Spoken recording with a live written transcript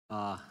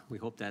We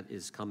hope that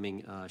is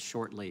coming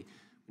shortly.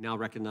 We now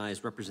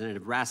recognize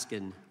Representative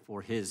Raskin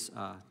for his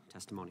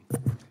testimony.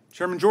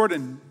 Chairman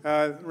Jordan,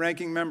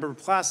 Ranking Member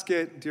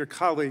Plaskett, dear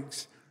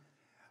colleagues,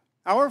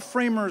 our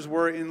framers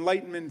were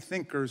Enlightenment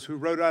thinkers who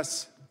wrote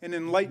us an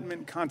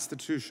Enlightenment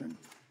Constitution.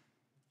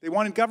 They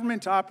wanted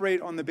government to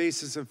operate on the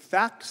basis of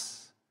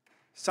facts,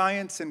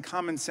 science, and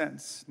common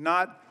sense,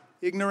 not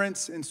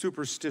ignorance and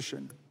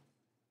superstition.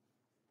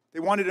 They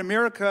wanted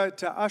America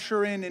to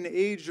usher in an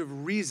age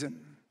of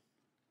reason.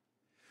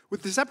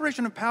 With the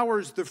separation of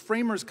powers, the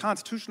framers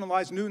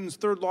constitutionalized Newton's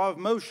third law of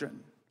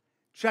motion,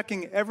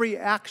 checking every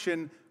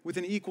action with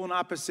an equal and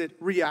opposite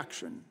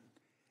reaction.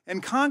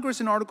 And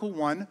Congress in Article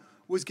 1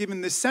 was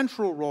given the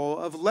central role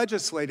of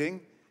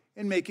legislating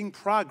and making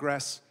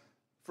progress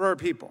for our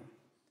people.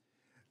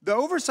 The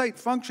oversight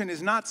function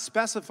is not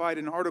specified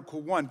in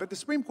Article 1, but the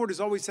Supreme Court has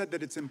always said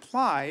that it's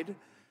implied,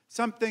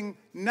 something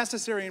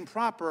necessary and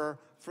proper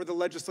for the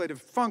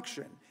legislative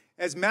function.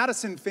 As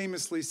Madison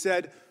famously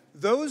said,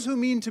 those who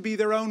mean to be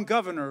their own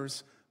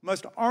governors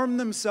must arm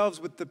themselves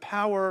with the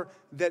power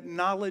that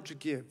knowledge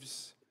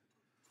gives.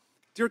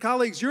 Dear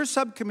colleagues, your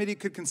subcommittee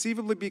could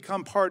conceivably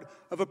become part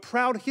of a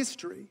proud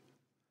history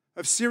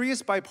of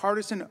serious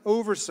bipartisan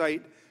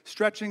oversight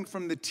stretching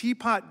from the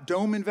Teapot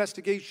Dome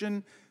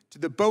investigation to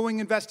the Boeing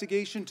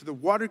investigation, to the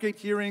Watergate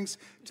hearings,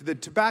 to the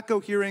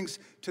tobacco hearings,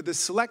 to the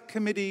Select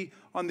Committee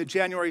on the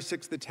January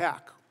 6th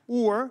attack.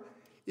 Or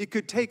it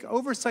could take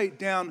oversight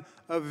down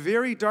a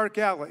very dark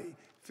alley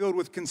filled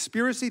with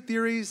conspiracy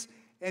theories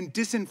and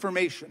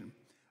disinformation,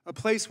 a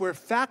place where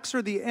facts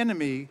are the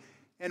enemy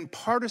and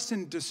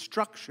partisan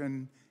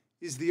destruction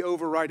is the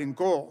overriding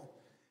goal.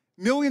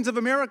 Millions of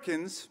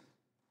Americans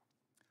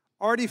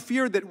already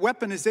fear that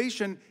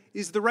weaponization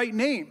is the right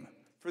name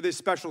for this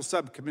special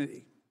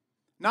subcommittee.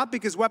 Not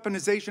because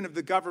weaponization of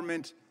the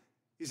government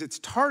is its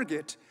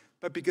target,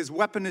 but because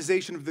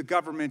weaponization of the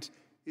government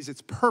is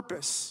its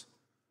purpose.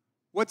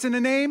 What's in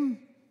a name?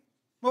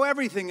 Well,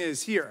 everything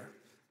is here.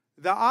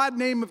 The odd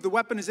name of the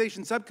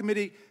Weaponization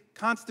Subcommittee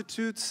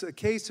constitutes a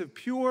case of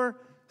pure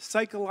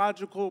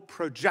psychological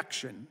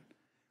projection.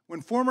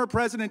 When former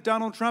President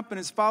Donald Trump and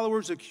his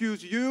followers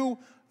accuse you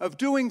of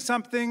doing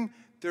something,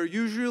 they're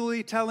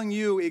usually telling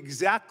you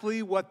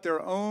exactly what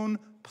their own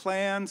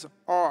plans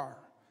are.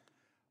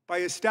 By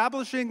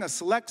establishing a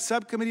select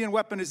subcommittee on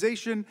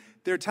weaponization,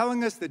 they're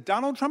telling us that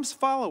Donald Trump's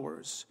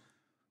followers,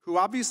 who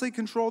obviously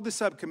control the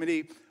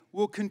subcommittee,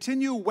 will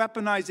continue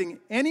weaponizing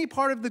any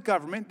part of the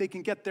government they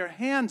can get their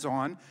hands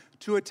on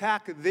to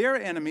attack their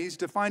enemies,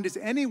 defined as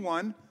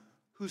anyone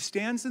who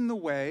stands in the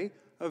way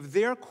of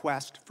their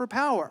quest for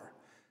power.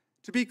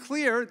 To be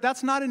clear,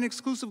 that's not an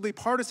exclusively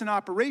partisan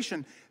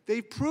operation.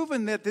 They've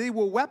proven that they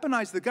will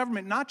weaponize the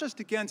government not just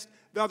against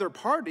the other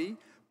party,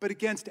 but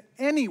against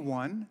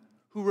anyone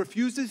who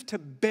refuses to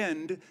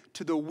bend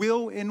to the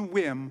will and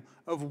whim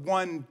of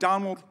one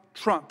Donald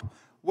Trump,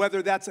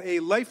 whether that's a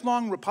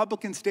lifelong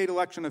Republican state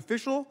election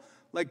official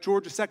like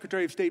Georgia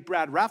Secretary of State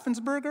Brad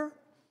Raffensperger,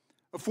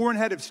 a foreign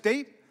head of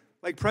state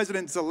like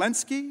President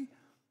Zelensky,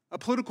 a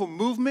political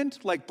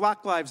movement like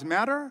Black Lives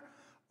Matter,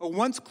 a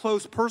once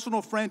close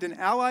personal friend and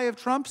ally of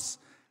Trump's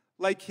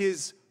like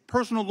his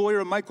personal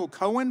lawyer Michael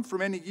Cohen for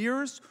many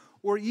years,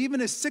 or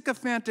even a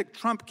sycophantic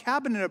Trump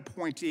cabinet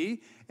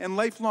appointee and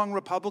lifelong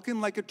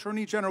Republican like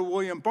Attorney General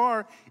William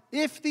Barr,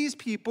 if these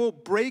people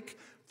break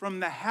from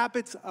the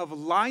habits of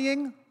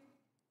lying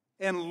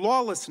and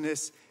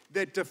lawlessness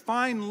that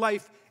define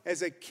life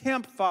as a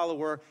camp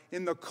follower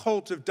in the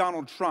cult of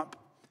Donald Trump.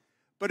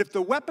 But if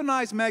the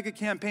weaponized MAGA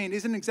campaign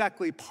isn't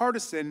exactly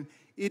partisan,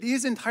 it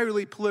is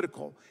entirely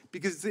political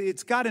because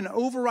it's got an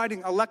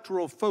overriding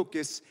electoral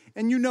focus,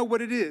 and you know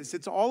what it is.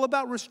 It's all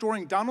about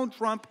restoring Donald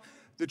Trump,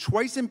 the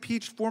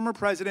twice-impeached former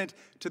president,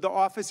 to the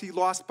office he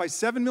lost by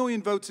 7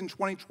 million votes in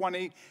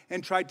 2020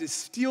 and tried to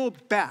steal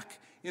back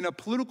in a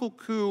political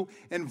coup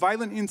and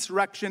violent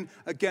insurrection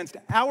against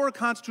our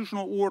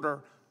constitutional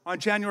order on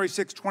January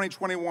 6,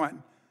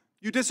 2021.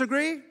 You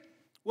disagree?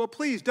 Well,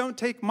 please don't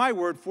take my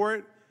word for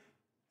it.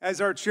 As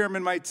our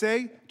chairman might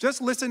say,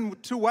 just listen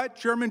to what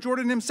Chairman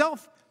Jordan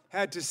himself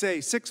had to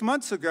say 6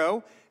 months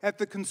ago at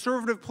the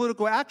Conservative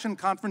Political Action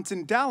Conference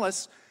in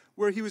Dallas,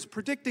 where he was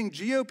predicting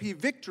GOP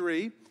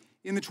victory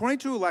in the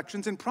 22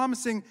 elections and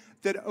promising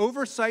that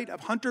oversight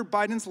of Hunter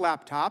Biden's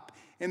laptop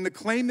and the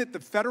claim that the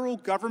federal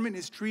government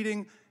is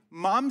treating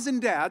moms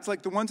and dads,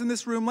 like the ones in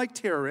this room, like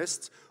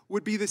terrorists,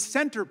 would be the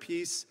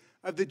centerpiece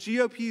of the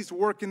GOP's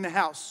work in the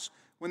House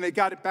when they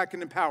got it back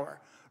into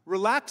power.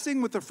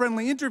 Relaxing with a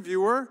friendly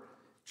interviewer,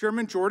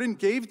 Chairman Jordan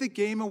gave the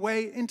game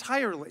away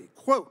entirely.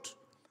 Quote,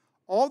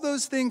 "All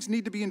those things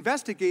need to be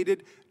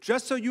investigated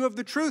just so you have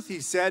the truth," he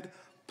said.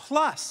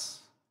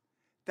 Plus,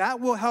 that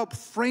will help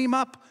frame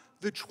up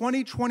the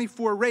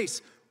 2024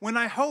 race when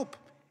I hope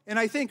and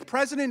I think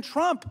President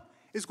Trump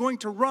is going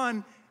to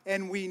run,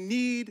 and we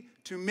need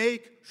to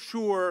make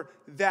sure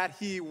that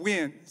he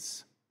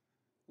wins.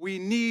 We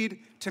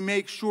need to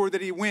make sure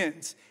that he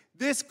wins.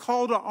 This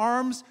call to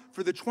arms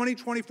for the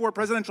 2024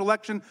 presidential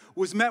election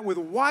was met with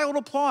wild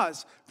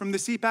applause from the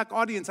CPAC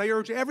audience. I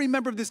urge every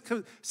member of this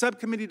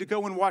subcommittee to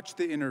go and watch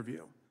the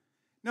interview.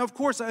 Now, of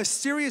course, a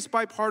serious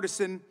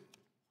bipartisan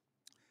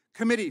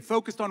committee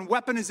focused on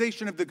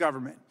weaponization of the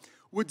government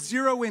would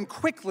zero in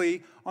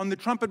quickly on the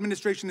Trump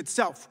administration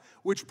itself,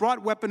 which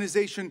brought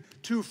weaponization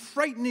to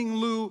frightening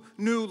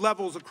new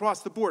levels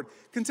across the board.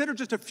 Consider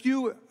just a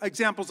few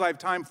examples I have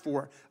time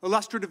for,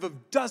 illustrative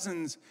of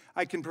dozens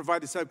I can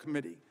provide the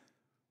subcommittee.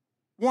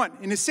 One,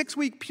 in a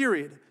 6-week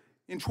period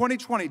in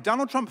 2020,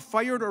 Donald Trump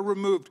fired or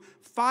removed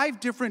 5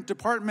 different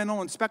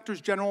departmental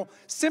inspectors general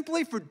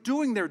simply for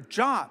doing their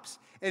jobs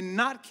and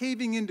not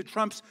caving into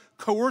Trump's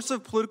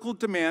coercive political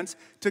demands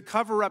to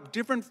cover up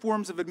different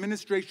forms of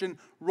administration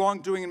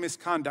wrongdoing and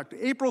misconduct.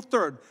 April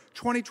 3rd,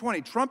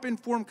 2020, Trump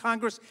informed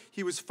Congress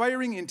he was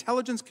firing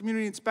Intelligence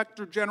Community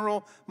Inspector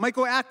General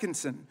Michael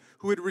Atkinson,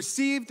 who had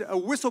received a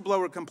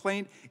whistleblower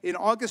complaint in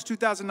August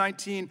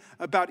 2019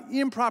 about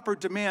improper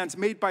demands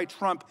made by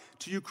Trump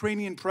to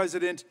Ukrainian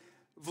President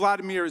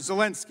Vladimir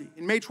Zelensky.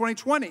 In May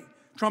 2020,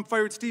 Trump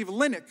fired Steve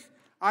Linick,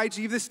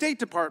 IG of the State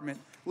Department,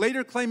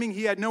 later claiming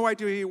he had no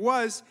idea who he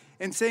was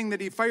and saying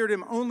that he fired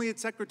him only at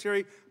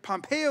Secretary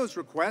Pompeo's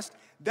request.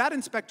 That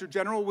Inspector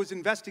General was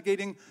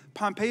investigating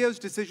Pompeo's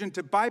decision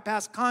to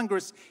bypass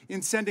Congress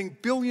in sending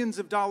billions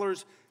of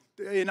dollars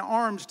in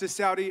arms to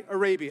Saudi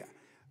Arabia.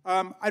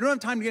 I don't have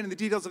time to get into the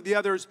details of the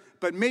others,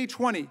 but May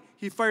 20,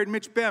 he fired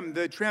Mitch Bem,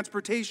 the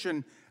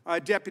Transportation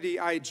Deputy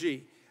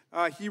IG.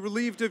 He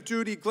relieved of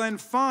duty Glenn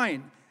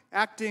Fine,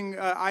 acting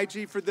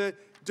IG for the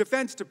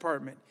Defense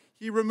Department.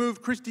 He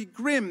removed Christy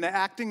Grimm, the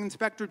acting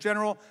Inspector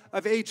General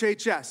of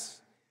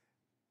HHS.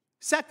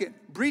 Second,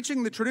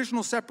 breaching the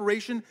traditional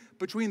separation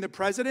between the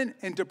President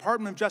and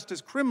Department of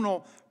Justice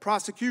criminal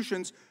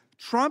prosecutions,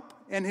 Trump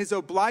and his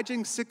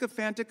obliging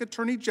sycophantic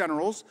attorney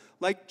generals,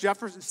 like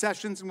Jeff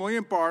Sessions and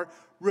William Barr,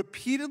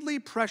 repeatedly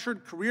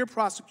pressured career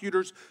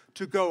prosecutors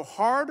to go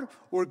hard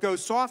or go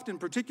soft in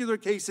particular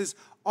cases,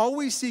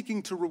 always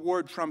seeking to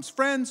reward Trump's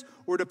friends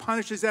or to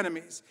punish his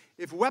enemies.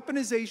 If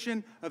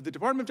weaponization of the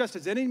Department of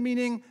Justice has any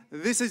meaning,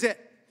 this is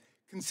it.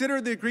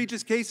 Consider the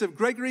egregious case of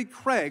Gregory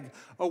Craig,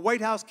 a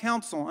White House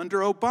counsel under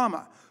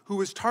Obama, who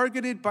was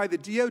targeted by the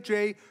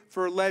DOJ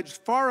for alleged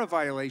FARA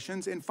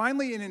violations and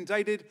finally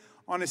indicted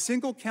on a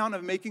single count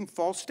of making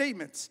false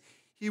statements.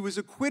 He was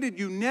acquitted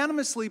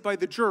unanimously by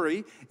the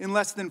jury in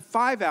less than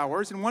 5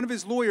 hours, and one of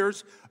his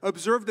lawyers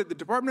observed that the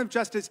Department of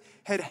Justice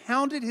had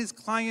hounded his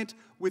client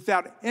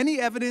without any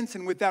evidence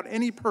and without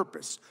any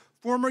purpose.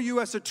 Former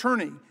U.S.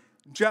 Attorney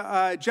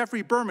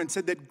Jeffrey Berman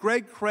said that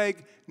Greg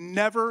Craig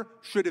never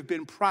should have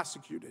been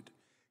prosecuted.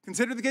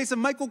 Consider the case of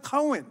Michael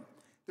Cohen,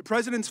 the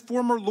president's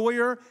former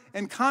lawyer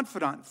and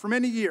confidant for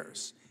many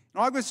years.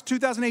 In August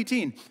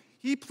 2018,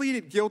 he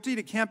pleaded guilty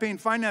to campaign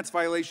finance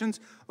violations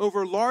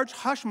over large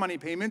hush money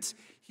payments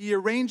he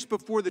arranged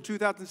before the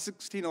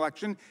 2016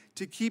 election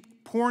to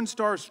keep porn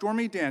star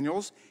Stormy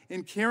Daniels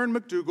and Karen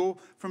McDougal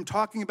from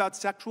talking about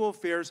sexual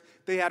affairs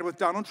they had with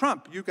Donald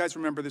Trump. You guys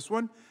remember this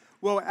one?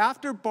 Well,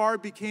 after Barr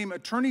became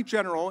Attorney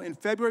General in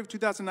February of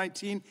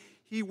 2019,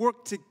 he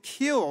worked to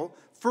kill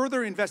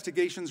further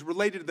investigations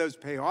related to those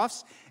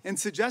payoffs and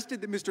suggested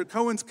that Mr.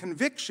 Cohen's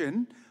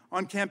conviction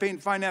on campaign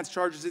finance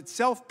charges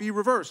itself be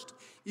reversed,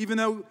 even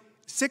though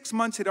 6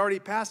 months had already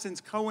passed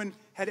since Cohen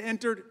had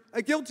entered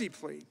a guilty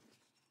plea.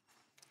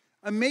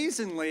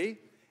 Amazingly,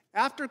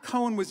 after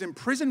Cohen was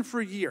imprisoned for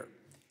a year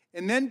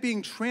and then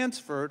being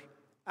transferred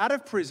out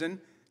of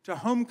prison to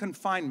home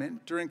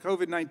confinement during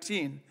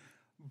COVID-19,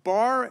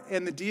 Barr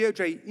and the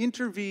DOJ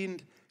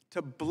intervened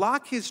to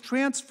block his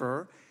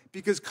transfer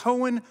because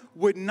Cohen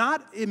would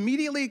not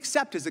immediately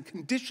accept as a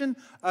condition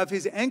of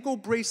his ankle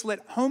bracelet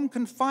home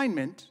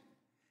confinement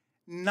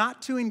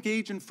not to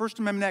engage in First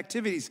Amendment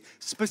activities,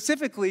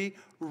 specifically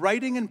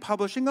writing and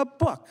publishing a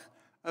book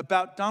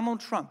about Donald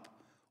Trump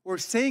or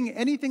saying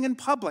anything in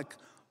public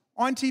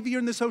on TV or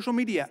in the social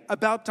media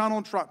about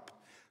Donald Trump.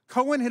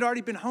 Cohen had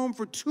already been home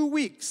for 2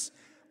 weeks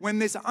when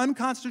this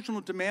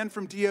unconstitutional demand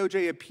from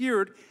DOJ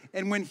appeared,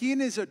 and when he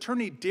and his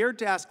attorney dared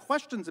to ask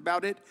questions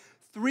about it,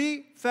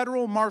 3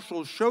 federal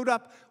marshals showed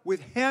up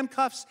with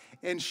handcuffs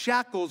and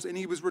shackles, and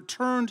he was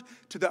returned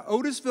to the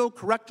Otisville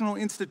Correctional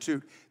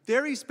Institute.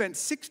 There he spent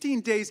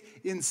 16 days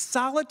in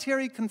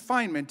solitary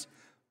confinement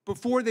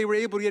before they were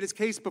able to get his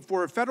case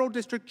before a federal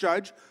district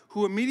judge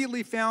who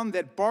immediately found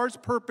that Barr's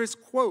purpose,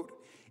 quote,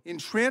 in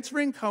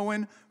transferring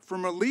Cohen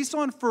from release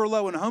on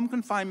furlough and home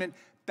confinement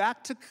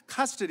back to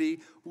custody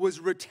was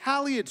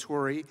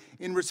retaliatory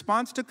in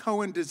response to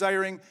Cohen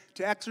desiring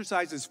to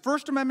exercise his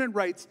First Amendment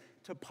rights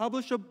to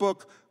publish a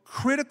book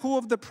critical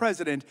of the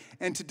president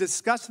and to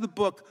discuss the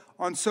book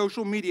on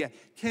social media.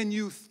 Can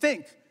you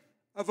think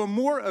of a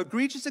more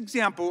egregious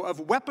example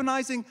of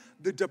weaponizing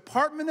the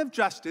Department of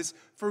Justice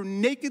for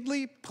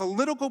nakedly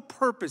political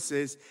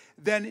purposes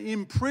than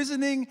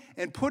imprisoning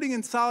and putting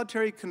in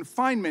solitary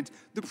confinement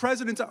the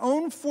president's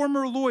own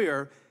former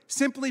lawyer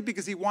simply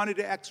because he wanted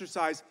to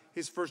exercise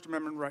his First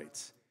Amendment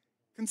rights?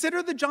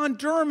 Consider the John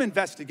Durham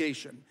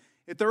investigation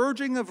At the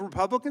urging of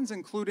Republicans,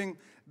 including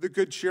the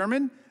good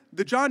chairman,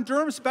 the John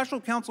Durham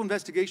Special Counsel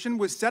investigation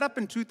was set up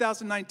in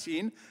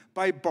 2019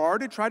 by Barr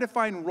to try to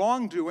find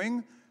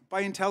wrongdoing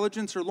by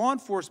intelligence or law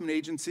enforcement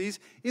agencies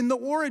in the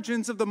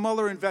origins of the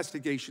Mueller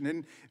investigation.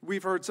 And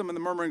we've heard some of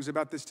the murmurings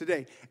about this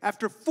today.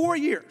 After 4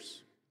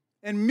 years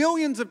and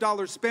millions of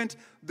dollars spent,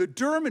 the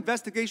Durham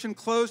investigation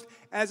closed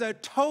as a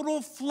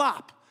total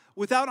flop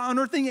without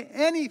unearthing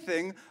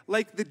anything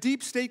like the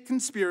deep state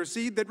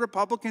conspiracy that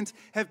Republicans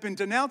have been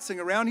denouncing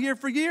around here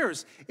for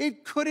years.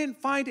 It couldn't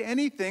find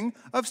anything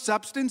of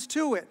substance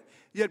to it.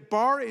 Yet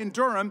Barr and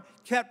Durham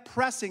kept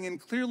pressing in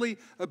clearly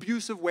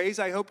abusive ways.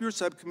 I hope your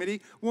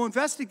subcommittee will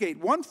investigate.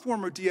 One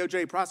former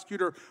DOJ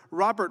prosecutor,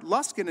 Robert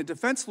Luskin, a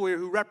defense lawyer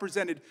who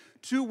represented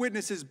 2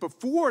 witnesses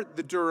before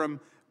the Durham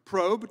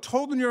probe,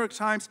 told the New York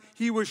Times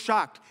he was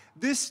shocked.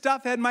 "This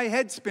stuff had my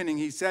head spinning,"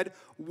 he said.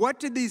 When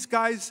did these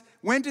guys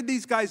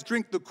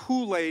drink the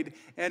Kool-Aid,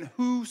 and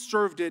who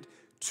served it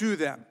to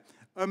them?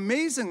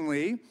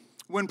 Amazingly,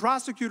 when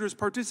prosecutors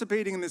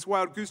participating in this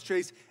wild goose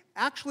chase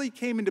actually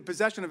came into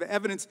possession of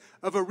evidence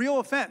of a real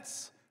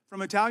offense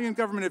from Italian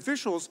government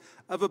officials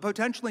of a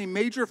potentially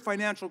major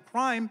financial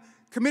crime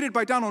committed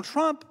by Donald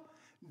Trump,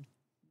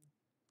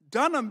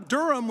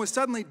 Durham was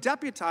suddenly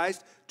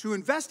deputized to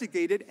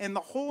investigate it, and the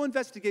whole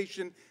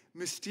investigation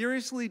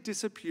mysteriously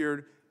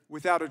disappeared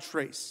without a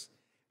trace.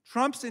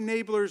 Trump's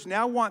enablers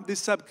now want this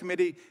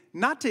subcommittee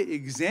not to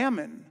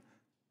examine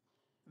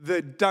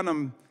the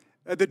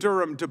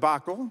Durham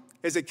debacle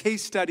as a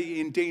case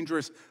study in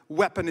dangerous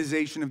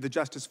weaponization of the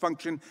justice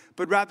function,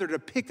 but rather to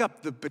pick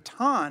up the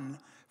baton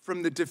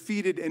from the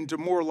defeated and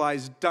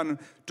demoralized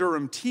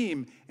Durham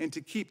team and to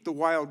keep the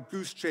wild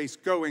goose chase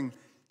going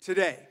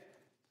today.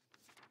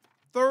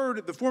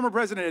 Third, the former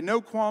president had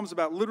no qualms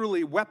about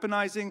literally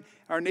weaponizing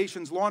our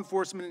nation's law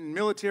enforcement and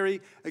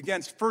military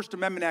against First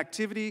Amendment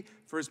activity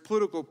for his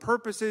political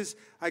purposes.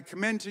 I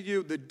commend to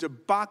you the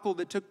debacle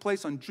that took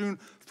place on June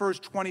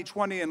 1st,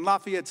 2020 in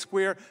Lafayette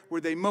Square,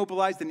 where they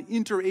mobilized an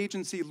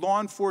interagency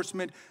law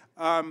enforcement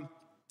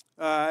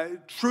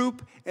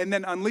troop and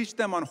then unleashed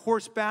them on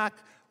horseback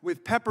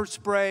with pepper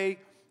spray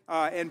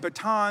and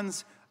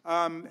batons,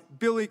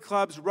 billy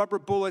clubs, rubber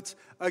bullets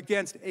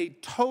against a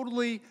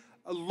totally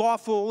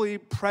lawfully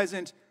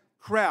present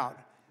crowd.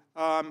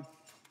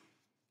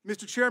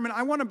 Mr. Chairman,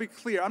 I want to be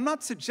clear. I'm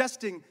not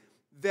suggesting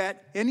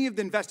that any of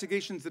the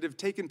investigations that have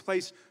taken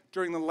place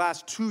during the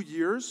last 2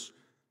 years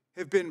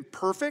have been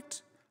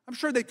perfect. I'm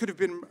sure they could have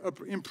been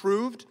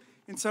improved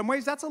in some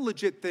ways. That's a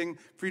legit thing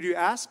for you to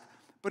ask.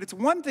 But it's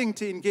one thing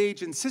to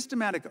engage in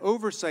systematic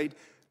oversight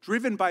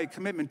driven by a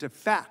commitment to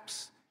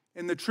facts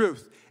and the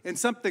truth, and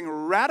something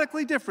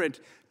radically different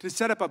to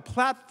set up a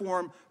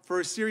platform for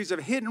a series of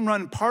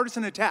hit-and-run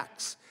partisan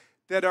attacks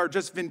that are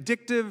just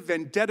vindictive,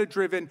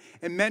 vendetta-driven,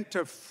 and meant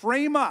to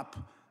frame up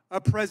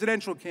a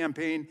presidential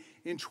campaign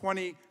in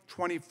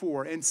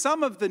 2024. And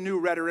some of the new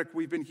rhetoric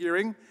we've been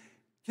hearing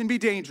can be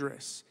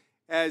dangerous,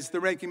 as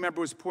the ranking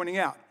member was pointing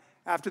out.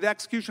 After the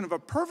execution of a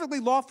perfectly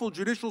lawful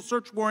judicial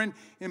search warrant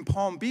in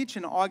Palm Beach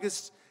in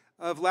August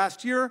of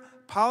last year,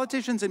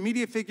 politicians and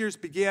media figures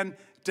began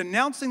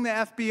denouncing the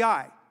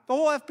FBI, the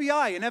whole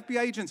FBI and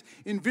FBI agents,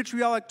 in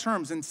vitriolic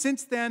terms. And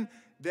since then,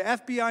 the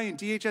FBI and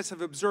DHS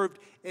have observed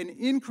an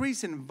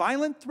increase in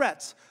violent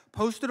threats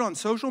posted on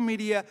social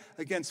media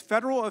against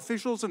federal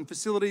officials and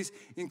facilities,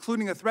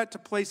 including a threat to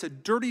place a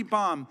dirty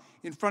bomb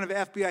in front of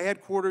FBI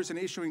headquarters and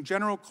issuing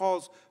general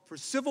calls for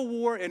civil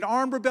war and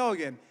armed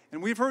rebellion.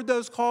 And we've heard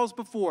those calls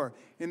before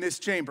in this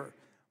chamber.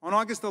 On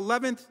August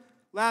 11th,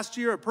 last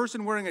year, a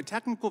person wearing a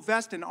technical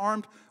vest and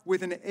armed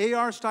with an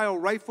AR-style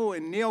rifle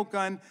and nail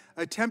gun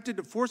attempted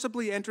to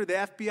forcibly enter the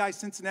FBI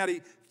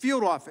Cincinnati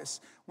field office.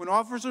 When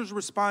officers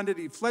responded,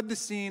 he fled the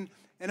scene,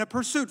 and a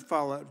pursuit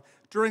followed.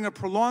 During a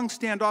prolonged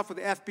standoff with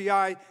the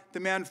FBI, the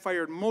man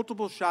fired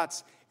multiple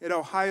shots at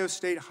Ohio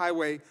State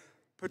Highway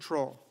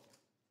Patrol.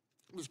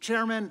 Mr.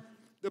 Chairman,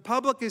 the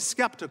public is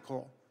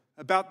skeptical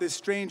about this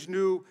strange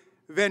new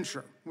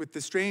venture with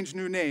the strange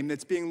new name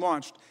that's being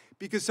launched,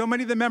 because so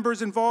many of the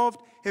members involved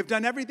have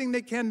done everything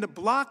they can to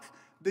block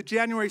the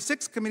January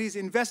 6th committee's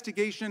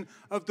investigation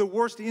of the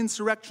worst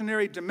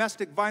insurrectionary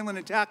domestic violent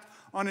attack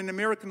on an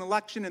American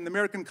election in the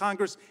American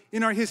Congress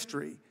in our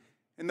history.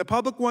 And the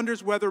public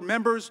wonders whether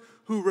members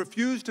who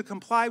refuse to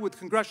comply with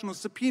congressional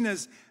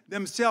subpoenas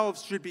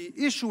themselves should be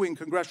issuing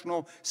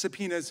congressional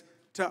subpoenas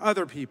to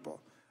other people.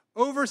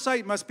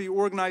 Oversight must be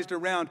organized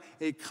around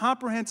a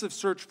comprehensive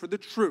search for the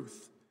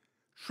truth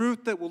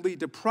that will lead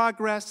to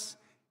progress,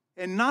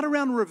 and not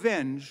around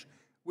revenge,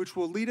 which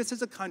will lead us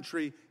as a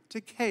country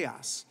to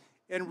chaos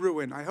and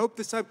ruin. I hope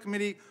the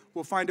subcommittee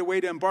will find a way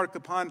to embark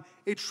upon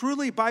a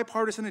truly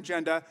bipartisan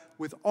agenda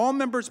with all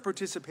members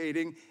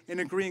participating and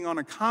agreeing on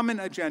a common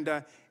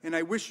agenda, and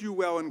I wish you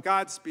well and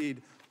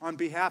Godspeed on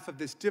behalf of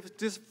this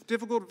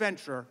difficult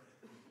venture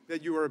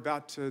that you are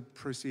about to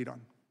proceed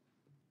on.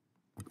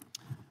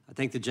 I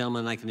thank the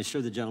gentleman. I can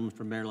assure the gentleman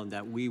from Maryland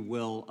that we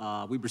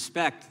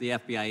respect the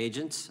FBI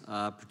agents,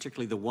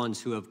 particularly the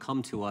ones who have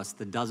come to us,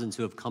 the dozens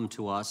who have come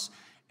to us,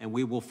 and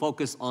we will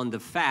focus on the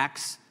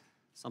facts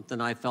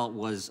something I felt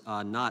was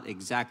not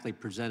exactly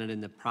presented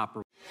in the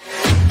proper